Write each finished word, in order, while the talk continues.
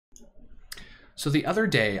So the other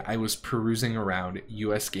day I was perusing around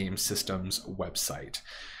US Game Systems website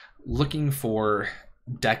looking for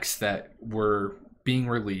decks that were being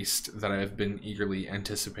released that I've been eagerly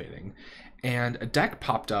anticipating. And a deck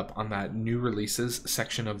popped up on that new releases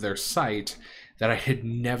section of their site that I had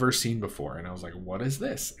never seen before. And I was like, what is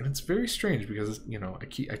this? And it's very strange because, you know,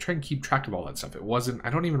 I try and keep track of all that stuff. It wasn't, I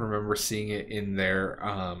don't even remember seeing it in their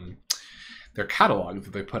catalog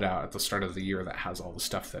that they put out at the start of the year that has all the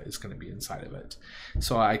stuff that is going to be inside of it.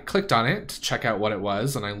 So I clicked on it to check out what it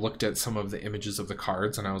was, and I looked at some of the images of the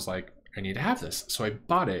cards, and I was like, I need to have this. So I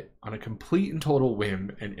bought it on a complete and total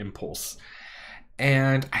whim and impulse.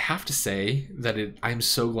 And I have to say that I'm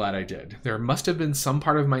so glad I did. There must have been some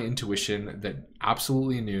part of my intuition that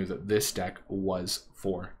absolutely knew that this deck was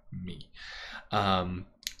for me.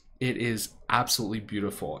 It is absolutely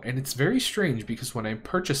beautiful. And it's very strange because when I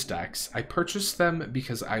purchase decks, I purchase them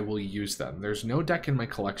because I will use them. There's no deck in my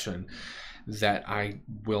collection that I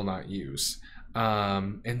will not use.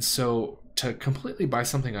 And so to completely buy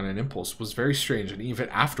something on an impulse was very strange. And even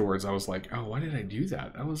afterwards, I was like, oh, why did I do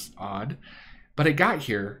that? That was odd. But I got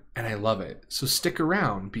here and I love it. So stick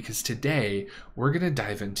around because today we're going to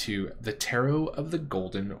dive into the Tarot of the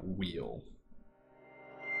Golden Wheel.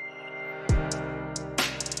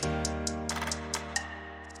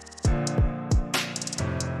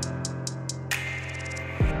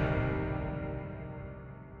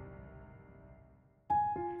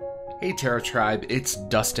 Hey Tarot Tribe, it's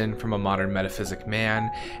Dustin from A Modern Metaphysic Man,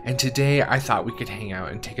 and today I thought we could hang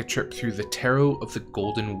out and take a trip through the Tarot of the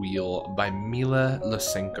Golden Wheel by Mila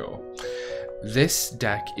Losenko. This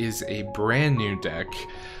deck is a brand new deck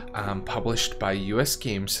published by US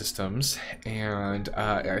Game Systems, and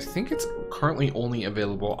I think it's currently only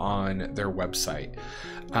available on their website.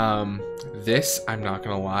 This, I'm not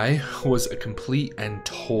gonna lie, was a complete and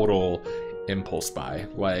total impulse buy.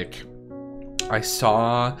 Like, I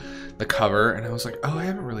saw the cover and I was like, oh, I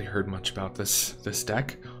haven't really heard much about this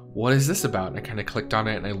deck. What is this about? And I kind of clicked on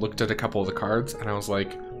it and I looked at a couple of the cards and I was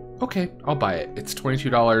like, okay, I'll buy it. It's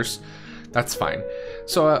 $22. That's fine.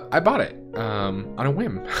 So I bought it on a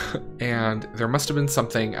whim. And there must have been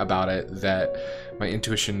something about it that my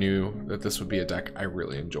intuition knew that this would be a deck I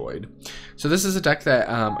really enjoyed. So this is a deck that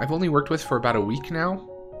I've only worked with for about a week now.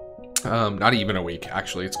 Not even a week,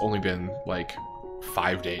 actually. It's only been like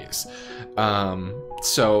 5 days.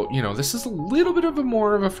 So, you know, this is a little bit of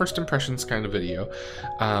more of a first impressions kind of video,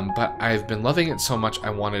 but I've been loving it so much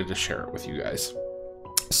I wanted to share it with you guys.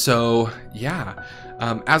 So yeah,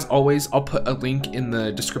 as always, I'll put a link in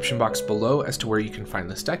the description box below as to where you can find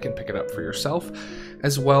this deck and pick it up for yourself,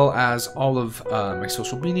 as well as all of my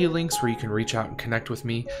social media links where you can reach out and connect with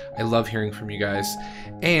me. I love hearing from you guys,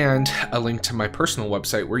 and a link to my personal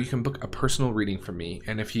website where you can book a personal reading from me.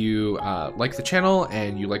 And if you like the channel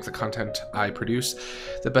and you like the content I produce,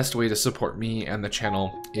 the best way to support me and the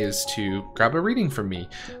channel is to grab a reading from me.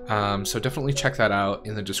 So definitely check that out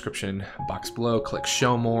in the description box below. Click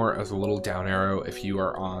show more as a little down arrow if you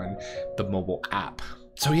are on the mobile app.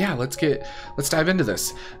 So yeah, let's dive into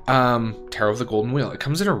this. Tarot of the Golden Wheel. It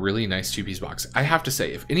comes in a really nice two-piece box. I have to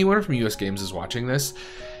say, if anyone from US Games is watching this,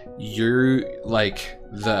 you're like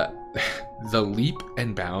the leap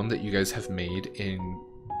and bound that you guys have made in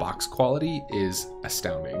box quality is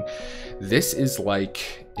astounding. This is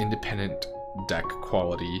like independent deck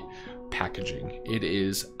quality packaging. It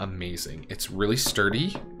is amazing. It's really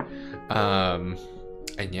sturdy.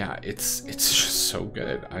 And yeah, it's just so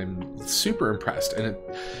good. I'm super impressed. And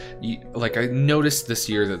like, I noticed this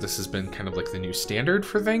year that this has been kind of like the new standard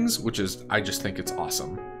for things, which is, I just think it's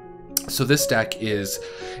awesome. So this deck is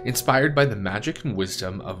inspired by the magic and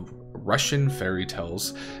wisdom of Russian fairy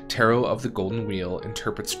tales. Tarot of the Golden Wheel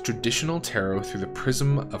interprets traditional tarot through the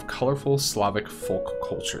prism of colorful Slavic folk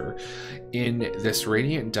culture. In this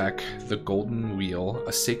radiant deck, the Golden Wheel,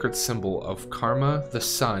 a sacred symbol of karma, the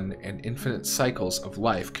sun, and infinite cycles of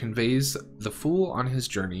life, conveys the fool on his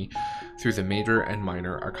journey through the major and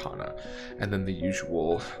minor arcana, and then the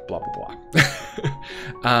usual blah blah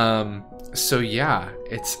blah. So yeah,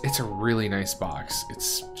 it's a really nice box.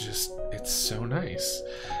 It's so nice.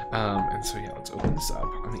 And so yeah, let's open this up.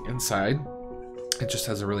 On the inside, it just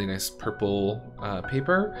has a really nice purple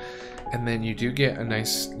paper, and then you do get a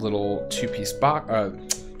nice little two-piece box,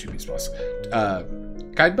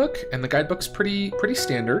 guidebook, and the guidebook's pretty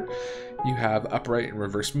standard. You have upright and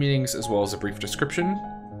reverse meanings, as well as a brief description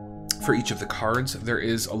for each of the cards. There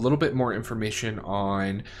is a little bit more information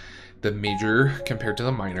on the major compared to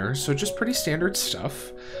the minor, so just pretty standard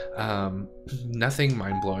stuff. Nothing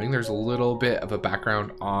mind-blowing. There's a little bit of a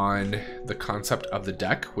background on the concept of the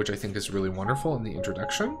deck, which I think is really wonderful in the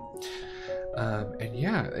introduction. And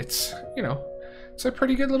yeah, it's, you know, It's a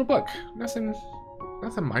pretty good little book. Nothing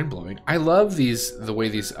mind-blowing. I love the way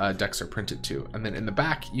these decks are printed too. And then in the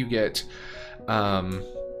back you get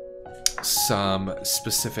some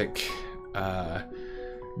specific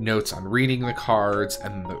notes on reading the cards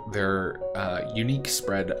and their unique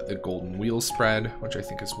spread, the Golden Wheel spread, which I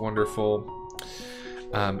think is wonderful.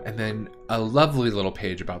 And then a lovely little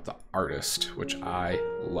page about the artist, which I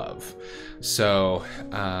love. So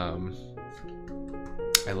I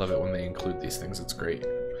love it when they include these things. It's great.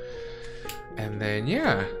 And then,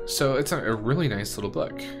 yeah, so it's a really nice little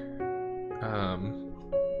book.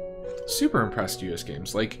 Super impressed, US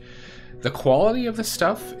Games. Like, the quality of the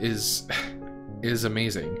stuff is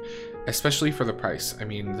amazing, especially for the price. I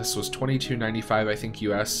mean, this was $22.95, I think,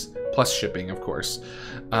 US, plus shipping, of course.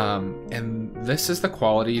 And this is the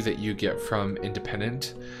quality that you get from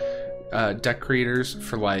independent deck creators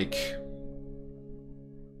for, like,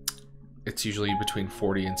 it's usually between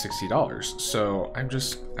 $40 and $60. So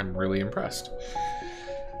I'm really impressed.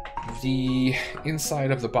 The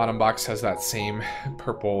inside of the bottom box has that same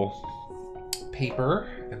purple paper,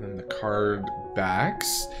 and then the card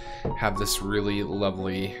backs have this really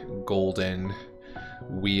lovely golden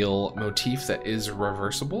wheel motif that is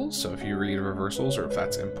reversible. So if you read reversals, or if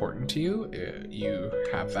that's important to you, you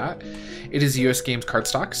have that. It is US Games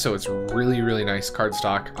cardstock, so it's really, really nice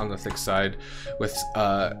cardstock on the thick side with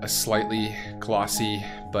a slightly glossy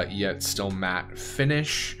but yet still matte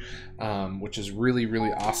finish, which is really,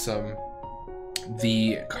 really awesome.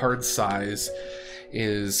 The card size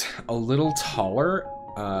is a little taller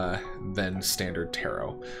than standard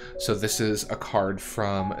tarot. So this is a card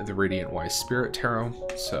from the Radiant Wise Spirit Tarot.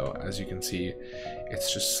 So as you can see,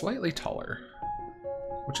 it's just slightly taller,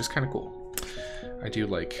 which is kind of cool. I do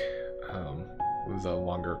like the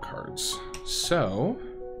longer cards. So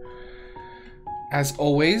as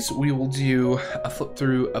always, we will do a flip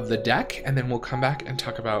through of the deck, and then we'll come back and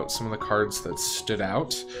talk about some of the cards that stood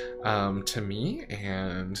out to me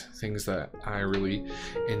and things that I really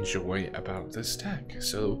enjoy about this deck.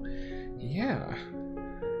 So yeah,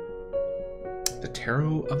 the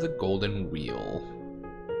Tarot of the Golden Wheel.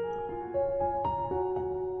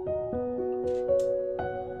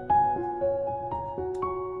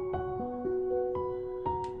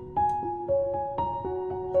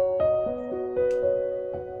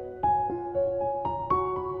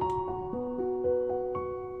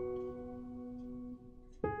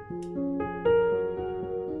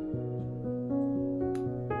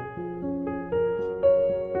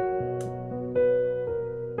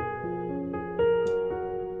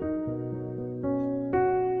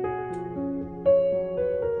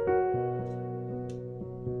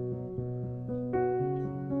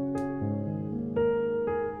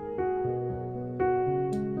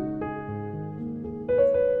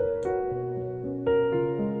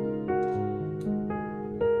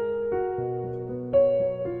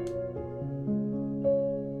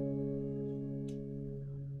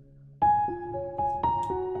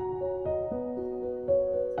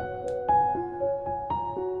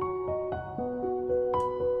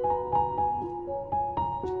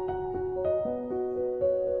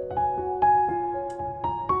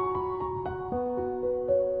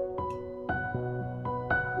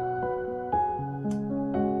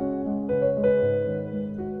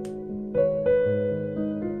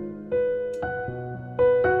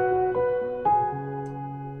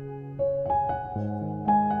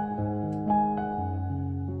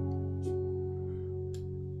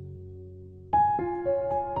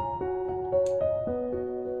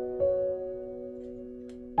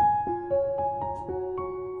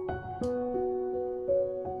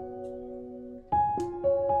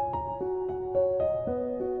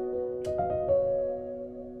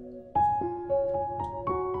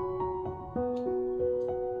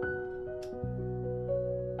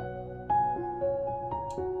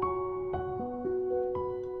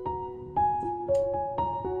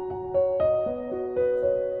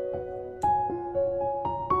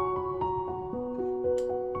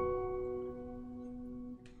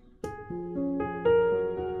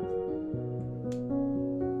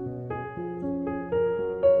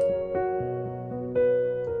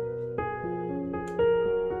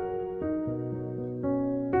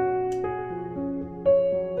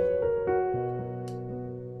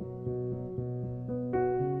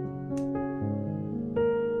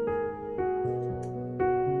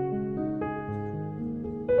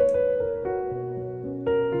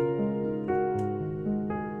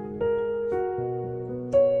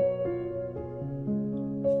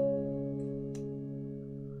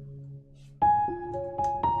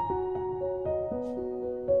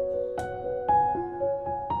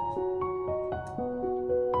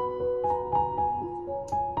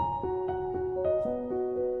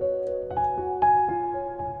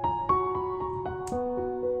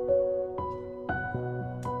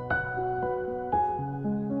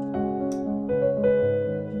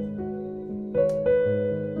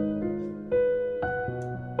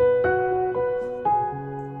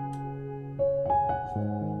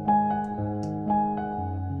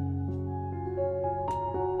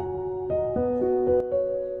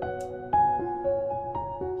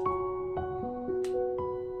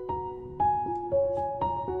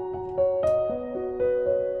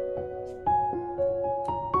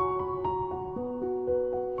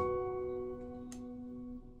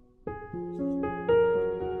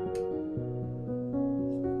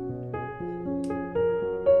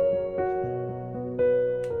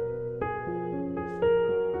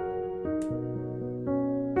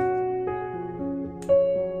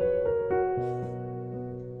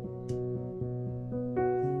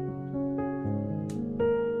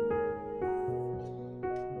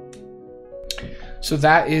 So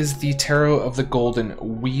that is the Tarot of the Golden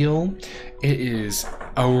Wheel. It is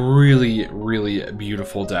a really, really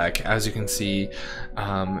beautiful deck. As you can see,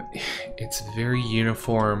 it's very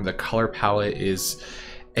uniform. The color palette is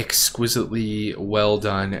exquisitely well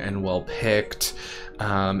done and well picked.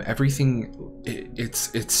 Everything,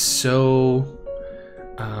 it's so...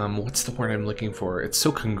 what's the word I'm looking for? It's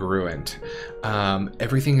so congruent.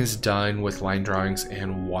 Everything is done with line drawings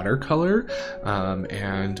and watercolor,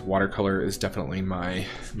 and watercolor is definitely my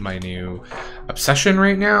new obsession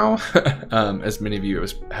right now. As many of you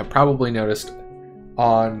have probably noticed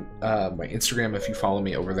on my Instagram, if you follow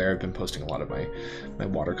me over there, I've been posting a lot of my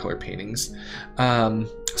watercolor paintings.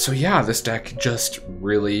 So yeah, this deck just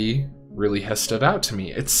really has stood out to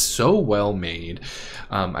me. It's so well made.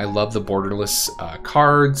 I love the borderless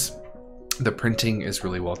cards. The printing is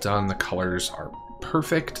really well done. The colors are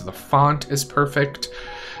perfect. The font is perfect.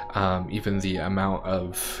 Even the amount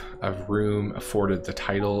of room afforded the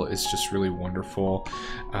title is just really wonderful.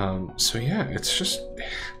 So yeah, it's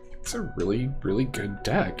a really good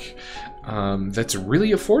deck that's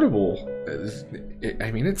really affordable.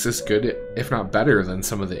 I mean, it's as good, if not better, than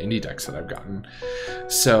some of the indie decks that I've gotten.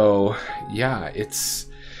 So yeah, it's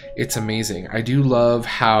amazing. I do love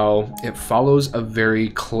how it follows a very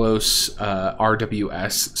close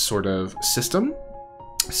RWS sort of system.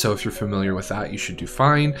 So if you're familiar with that, you should do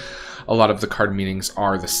fine. A lot of the card meanings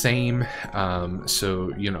are the same,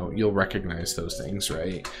 so you know, you'll recognize those things,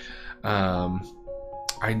 right?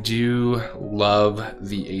 I do love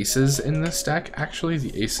the aces in this deck. Actually,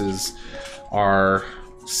 the aces are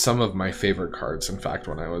some of my favorite cards. In fact,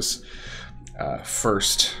 when I was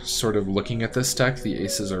first sort of looking at this deck, the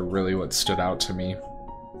aces are really what stood out to me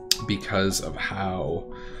because of how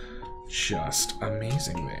just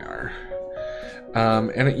amazing they are.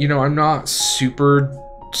 And you know, I'm not super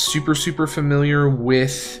familiar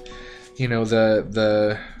with, you know,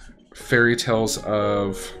 the fairy tales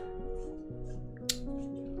of,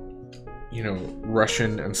 you know,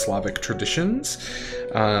 Russian and Slavic traditions.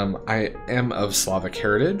 I am of Slavic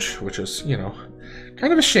heritage, which is, you know,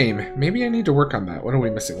 kind of a shame. Maybe I need to work on that. What are we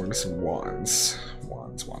missing? We're missing wands.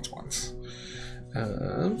 Wands.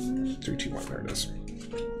 3, 2, 1, there it is.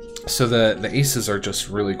 So the aces are just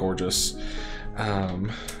really gorgeous.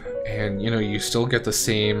 And, you know, you still get the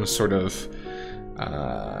same sort of,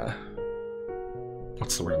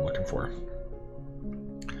 what's the word I'm looking for?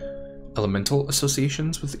 Elemental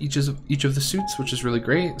associations with each of the suits, which is really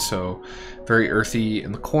great. So very earthy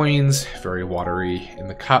in the coins, very watery in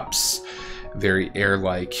the cups, very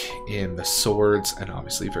air-like in the swords, and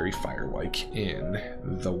obviously very fire-like in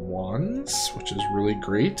the wands, which is really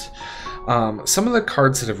great. Some of the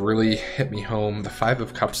cards that have really hit me home, the 5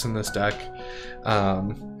 of Cups in this deck,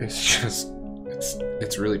 it's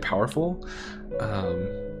really powerful. I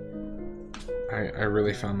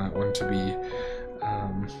really found that one to be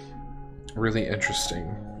really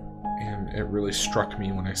interesting, and it really struck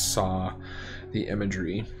me when I saw the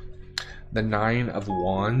imagery. The 9 of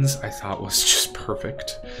Wands I thought was just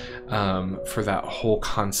perfect for that whole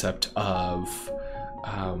concept of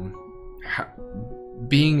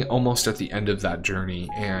being almost at the end of that journey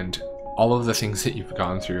and all of the things that you've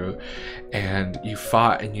gone through, and you've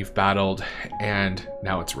fought and you've battled, and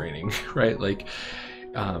now it's raining, right? Like,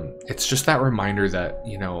 it's just that reminder that,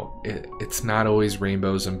 you know, it's not always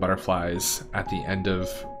rainbows and butterflies at the end of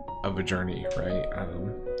a journey, right?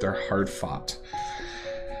 They're hard fought.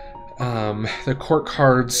 The court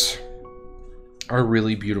cards are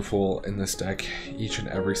really beautiful in this deck, each and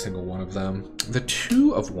every single one of them. The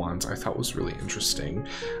 2 of Wands I thought was really interesting,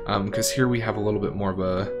 because here we have a little bit more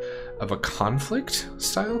of a conflict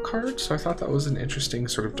style card, so I thought that was an interesting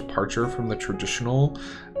sort of departure from the traditional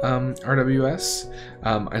RWS.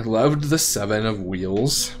 I loved the 7 of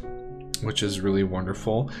Wheels, which is really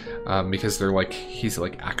wonderful, because they're like, he's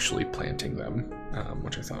like actually planting them,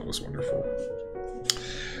 which I thought was wonderful.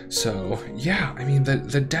 So yeah, I mean,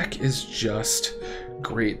 the deck is just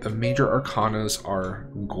great. The major arcanas are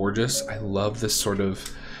gorgeous. I love this sort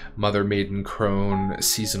of Mother Maiden Crone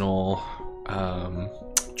seasonal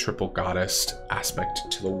triple goddess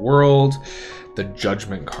aspect to the world. The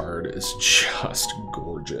Judgment card is just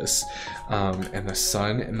gorgeous. And the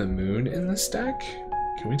sun and the moon in this deck,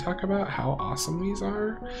 can we talk about how awesome these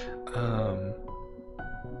are?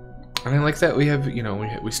 And I like that we have, you know,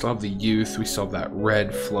 we still have the youth, we still have that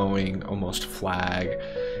red flowing almost flag.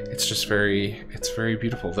 It's just it's very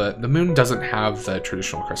beautiful. The moon doesn't have the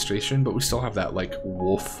traditional crustration, but we still have that like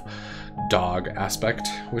wolf dog aspect,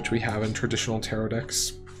 which we have in traditional tarot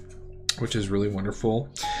decks, which is really wonderful.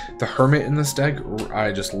 The Hermit in this deck,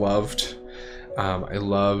 I just loved. I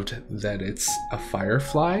loved that it's a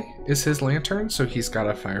firefly is his lantern, so he's got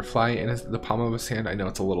a firefly in the palm of his hand. I know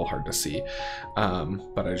it's a little hard to see,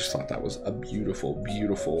 but I just thought that was a beautiful,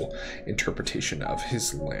 beautiful interpretation of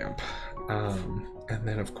his lamp. And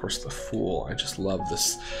then of course the Fool. I just love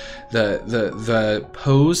this. The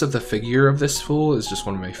pose of the figure of this Fool is just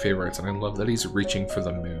one of my favorites, and I love that he's reaching for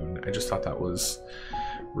the moon. I just thought that was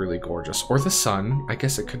really gorgeous. Or the sun. I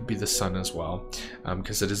guess it could be the sun as well,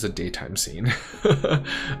 because it is a daytime scene. But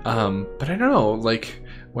I don't know, like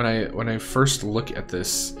when I first looked at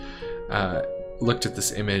this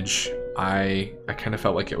image, I kind of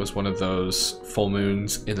felt like it was one of those full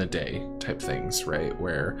moons in the day type things, right?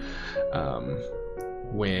 Where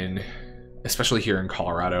when, especially here in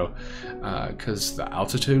Colorado, because the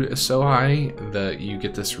altitude is so high, that you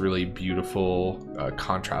get this really beautiful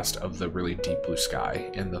contrast of the really deep blue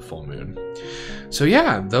sky and the full moon. So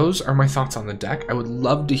yeah, those are my thoughts on the deck. I would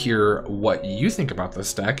love to hear what you think about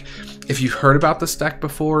this deck. If you've heard about this deck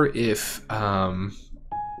before, if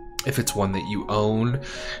it's one that you own,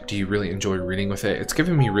 do you really enjoy reading with it? It's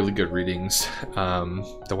given me really good readings,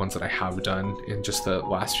 the ones that I have done in just the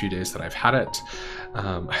last few days that I've had it.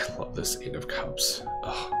 I love this Eight of Cups.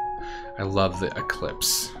 Oh, I love the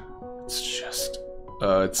eclipse. It's just,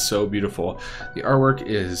 it's so beautiful. The artwork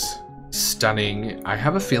is stunning. I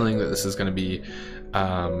have a feeling that this is going to be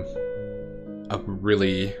a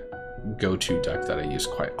really go-to deck that I use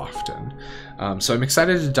quite often. So I'm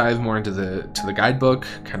excited to dive more into the guidebook,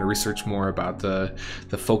 kind of research more about the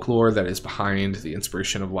folklore that is behind the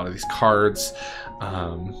inspiration of a lot of these cards.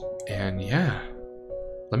 And yeah,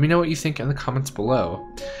 let me know what you think in the comments below.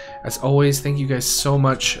 As always, thank you guys so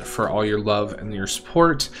much for all your love and your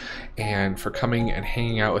support, and for coming and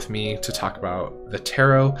hanging out with me to talk about the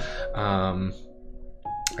tarot.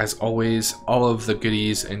 As always, all of the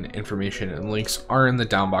goodies and information and links are in the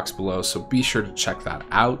down box below, so be sure to check that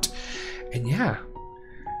out. And yeah,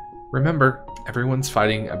 remember, everyone's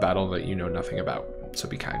fighting a battle that you know nothing about, so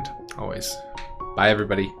be kind, always. Bye,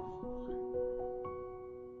 everybody.